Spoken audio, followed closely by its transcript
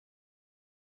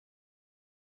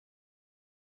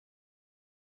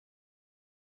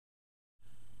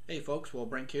Hey folks, Will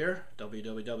Brink here,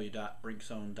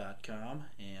 www.brinkzone.com,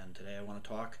 and today I want to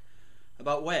talk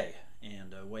about whey.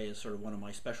 And whey is sort of one of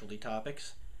my specialty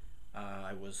topics.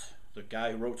 I was the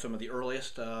guy who wrote some of the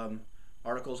earliest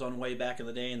articles on whey back in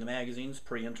the day in the magazines,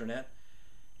 pre-internet.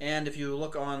 And if you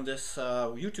look on this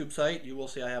YouTube site, you will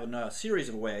see I have a series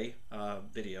of whey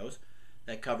videos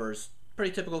that covers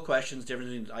pretty typical questions,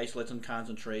 difference between isolates and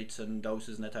concentrates and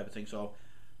doses and that type of thing. So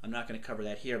I'm not going to cover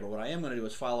that here, but what I am going to do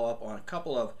is follow up on a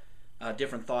couple of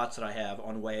different thoughts that I have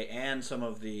on whey and some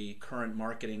of the current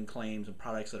marketing claims and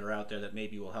products that are out there that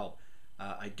maybe will help.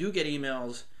 I do get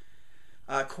emails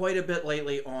quite a bit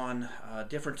lately on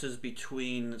differences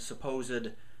between supposed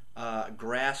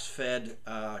grass-fed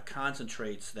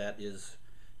concentrates that is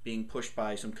being pushed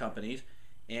by some companies.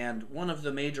 And one of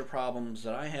the major problems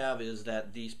that I have is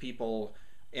that these people,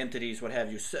 entities, what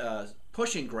have you,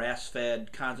 pushing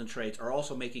grass-fed concentrates are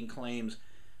also making claims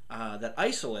that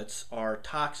isolates are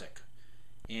toxic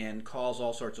and cause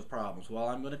all sorts of problems. Well,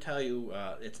 I'm going to tell you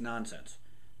it's nonsense.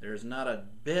 There's not a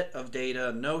bit of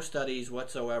data, no studies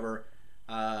whatsoever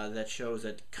that shows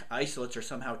that isolates are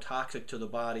somehow toxic to the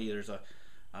body. There's a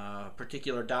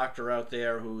particular doctor out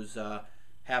there who's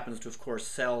happens to, of course,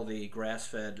 sell the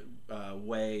grass-fed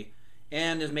whey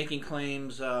and is making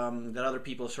claims that other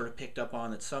people have sort of picked up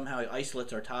on, that somehow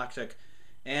isolates are toxic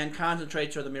and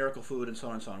concentrates are the miracle food, and so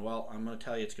on and so on. Well, I'm going to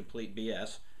tell you it's complete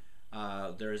BS.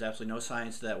 There is absolutely no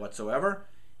science to that whatsoever,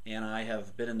 and I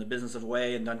have been in the business of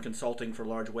whey and done consulting for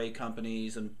large whey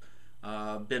companies and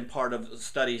been part of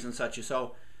studies and such.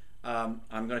 So I'm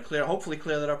going to hopefully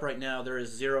clear that up right now. There is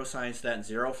zero science to that, and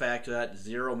zero fact to that,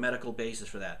 zero medical basis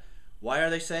for that. Why are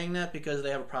they saying that? Because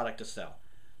they have a product to sell.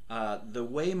 The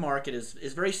whey market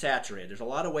is very saturated. There's a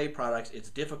lot of whey products. It's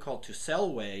difficult to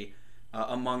sell whey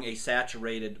among a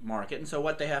saturated market, and so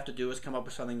what they have to do is come up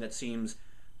with something that seems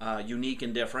unique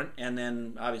and different, and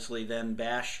then obviously then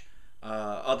bash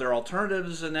other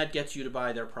alternatives, and that gets you to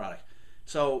buy their product.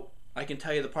 So I can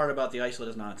tell you the part about the isolate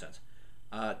is nonsense.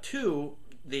 Two,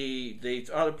 the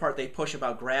other part they push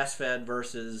about grass-fed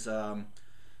versus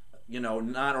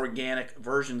non-organic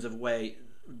versions of whey.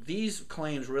 These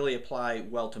claims really apply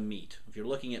well to meat. If you're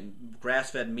looking at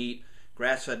grass-fed meat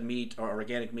or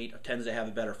organic meat tends to have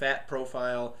a better fat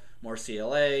profile, more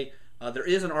CLA. There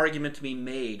is an argument to be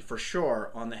made for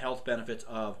sure on the health benefits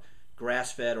of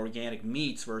grass-fed organic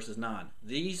meats versus non.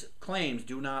 These claims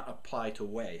do not apply to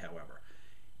whey, however.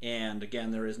 And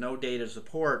again, there is no data to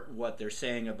support what they're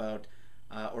saying about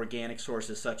organic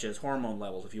sources such as hormone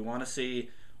levels. If you want to see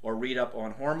or read up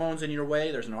on hormones in your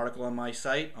whey, there's an article on my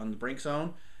site on the Brink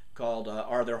Zone called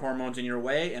Are There Hormones in Your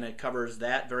Whey? And it covers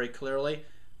that very clearly.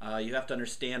 You have to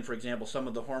understand, for example, some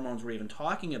of the hormones we're even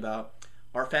talking about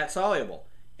are fat soluble.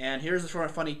 And here's the sort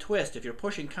of funny twist. If you're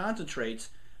pushing concentrates,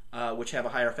 which have a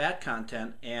higher fat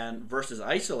content, and versus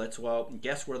isolates, well,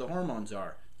 guess where the hormones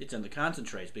are? It's in the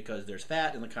concentrates, because there's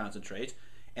fat in the concentrates.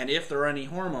 And if there are any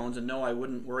hormones, and no, I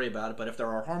wouldn't worry about it, but if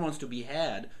there are hormones to be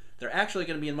had, they're actually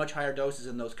going to be in much higher doses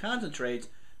in those concentrates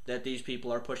that these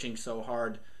people are pushing so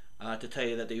hard to tell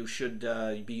you that they should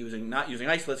be not using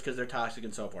isolates because they're toxic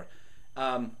and so forth.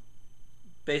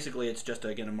 Basically, it's just,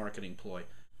 again, a marketing ploy.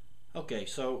 Okay,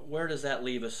 so where does that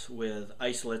leave us with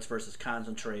isolates versus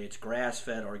concentrates,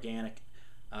 grass-fed, organic,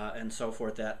 and so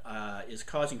forth? That is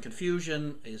causing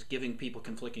confusion, is giving people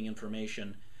conflicting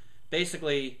information.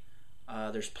 Basically,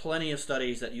 there's plenty of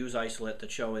studies that use isolate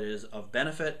that show it is of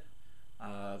benefit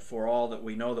for all that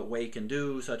we know that whey can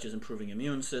do, such as improving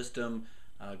immune system,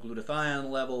 glutathione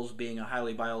levels, being a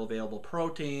highly bioavailable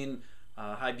protein,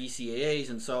 high BCAAs,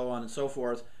 and so on and so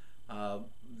forth.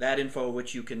 That info,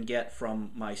 which you can get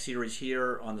from my series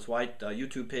here on this white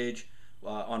YouTube page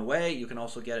on whey. You can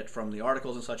also get it from the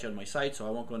articles and such on my site, so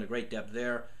I won't go into great depth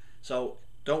there. So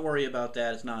don't worry about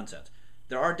that. It's nonsense.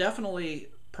 There are definitely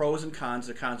pros and cons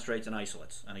to concentrates and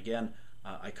isolates. And again,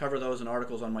 I cover those in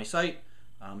articles on my site.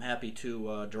 I'm happy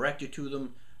to direct you to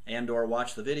them and or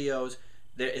watch the videos.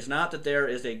 It's not that there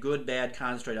is a good, bad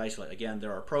concentrate isolate. Again,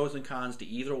 there are pros and cons to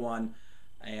either one.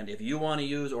 And if you want to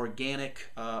use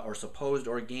organic or supposed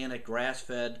organic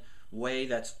grass-fed whey,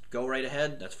 go right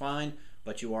ahead. That's fine.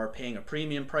 But you are paying a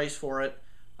premium price for it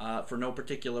for no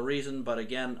particular reason. But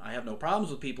again, I have no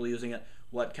problems with people using it.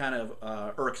 What kind of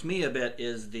irks me a bit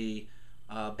is the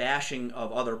bashing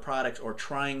of other products or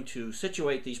trying to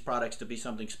situate these products to be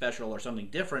something special or something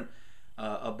different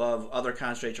above other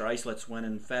concentrates or isolates when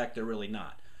in fact they're really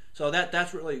not. So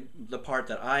that's really the part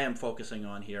that I am focusing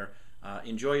on here.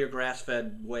 Enjoy your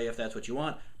grass-fed whey if that's what you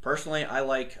want. Personally, I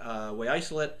like whey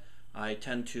isolate. I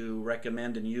tend to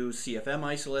recommend and use CFM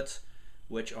isolates,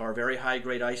 which are very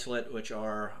high-grade isolate, which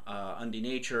are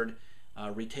undenatured.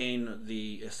 retain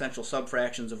the essential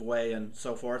subfractions of whey and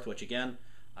so forth, which again,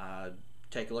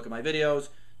 take a look at my videos,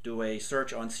 do a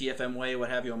search on CFM whey, what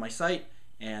have you, on my site,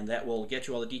 and that will get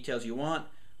you all the details you want.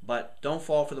 But don't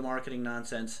fall for the marketing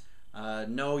nonsense.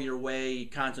 Know your whey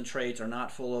concentrates are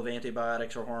not full of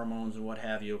antibiotics or hormones and what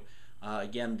have you.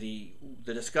 Again, the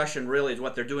discussion really is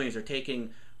what they're doing is they're taking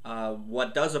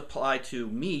what does apply to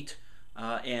meat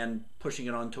and pushing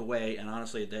it onto whey, and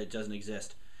honestly, that doesn't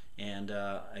exist. And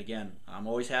again, I'm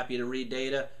always happy to read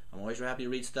data. I'm always happy to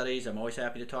read studies. I'm always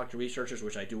happy to talk to researchers,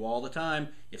 which I do all the time.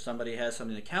 If somebody has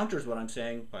something that counters what I'm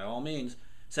saying, by all means,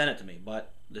 send it to me.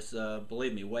 But this,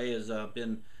 believe me, whey has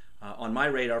been on my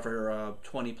radar for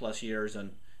 20 plus years,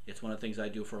 and it's one of the things I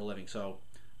do for a living. So,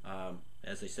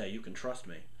 as they say, you can trust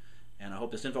me. And I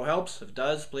hope this info helps. If it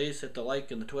does, please hit the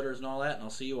like and the Twitters and all that, and I'll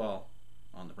see you all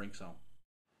on the Brink Zone.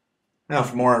 Now,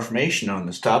 for more information on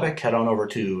this topic, head on over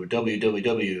to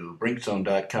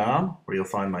www.brinkzone.com, where you'll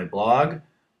find my blog,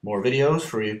 more videos,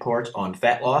 free reports on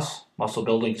fat loss, muscle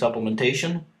building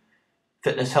supplementation,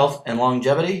 fitness, health, and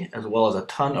longevity, as well as a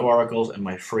ton of articles in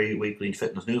my free weekly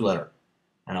fitness newsletter.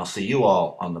 And I'll see you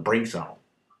all on the Brink Zone.